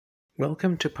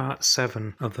Welcome to part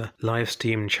 7 of the live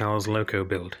steam Charles Loco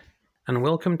build, and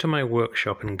welcome to my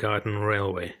workshop and garden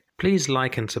railway. Please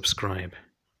like and subscribe.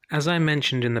 As I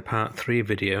mentioned in the part 3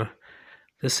 video,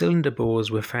 the cylinder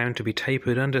bores were found to be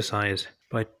tapered undersize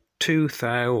by 2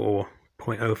 thou or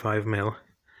 0.05 mil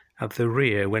at the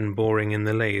rear when boring in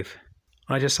the lathe.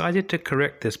 I decided to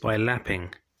correct this by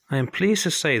lapping. I am pleased to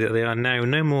say that they are now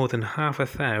no more than half a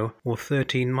thou or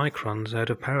 13 microns out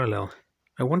of parallel.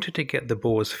 I wanted to get the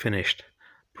bores finished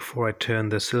before I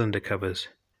turned the cylinder covers.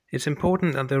 It's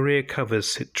important that the rear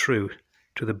covers sit true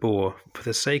to the bore for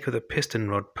the sake of the piston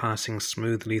rod passing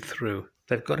smoothly through.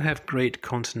 They've got to have great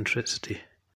concentricity.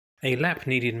 A lap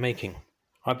needed making.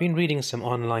 I've been reading some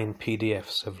online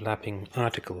PDFs of lapping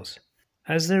articles.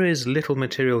 As there is little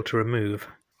material to remove,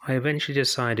 I eventually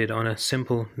decided on a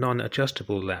simple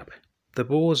non-adjustable lap. The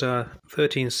bores are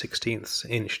 13/16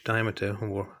 inch diameter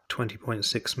or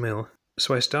 20.6 mil.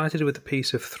 So I started with a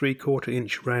piece of 3/4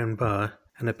 inch round bar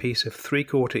and a piece of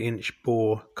 3/4 inch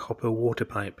bore copper water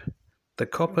pipe. The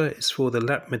copper is for the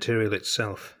lap material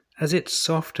itself. As it's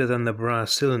softer than the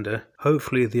brass cylinder,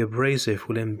 hopefully the abrasive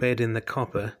will embed in the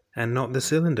copper and not the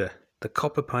cylinder. The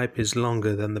copper pipe is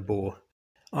longer than the bore.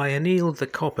 I annealed the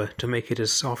copper to make it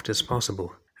as soft as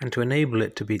possible and to enable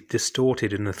it to be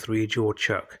distorted in a 3-jaw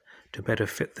chuck to better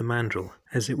fit the mandrel,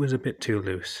 as it was a bit too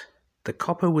loose. The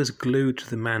copper was glued to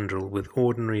the mandrel with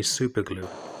ordinary superglue.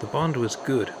 The bond was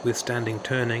good, withstanding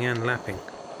turning and lapping.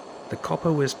 The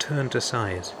copper was turned to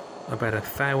size, about a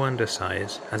thou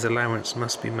undersize, as allowance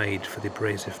must be made for the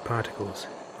abrasive particles.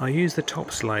 I used the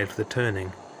top slide for the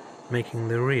turning, making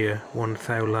the rear 1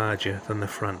 thou larger than the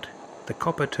front. The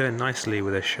copper turned nicely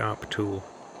with a sharp tool.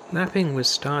 Lapping was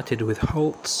started with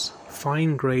Holt's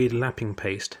fine-grade lapping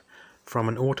paste from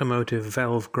an automotive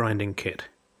valve grinding kit.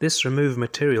 This removed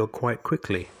material quite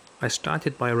quickly. I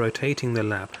started by rotating the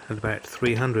lap at about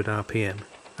 300 RPM.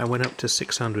 I went up to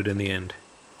 600 in the end.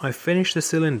 I finished the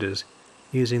cylinders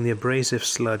using the abrasive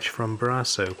sludge from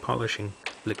Brasso polishing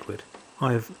liquid.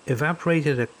 I've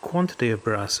evaporated a quantity of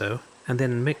Brasso and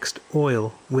then mixed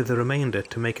oil with the remainder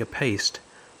to make a paste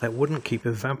that wouldn't keep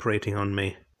evaporating on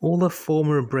me. All the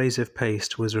former abrasive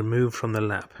paste was removed from the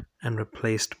lap and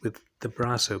replaced with the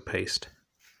Brasso paste.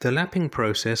 The lapping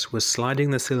process was sliding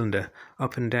the cylinder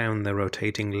up and down the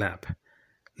rotating lap,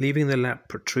 leaving the lap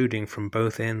protruding from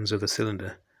both ends of the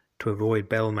cylinder to avoid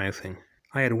bell mouthing.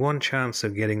 I had one chance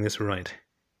of getting this right.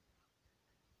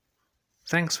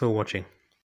 Thanks for watching.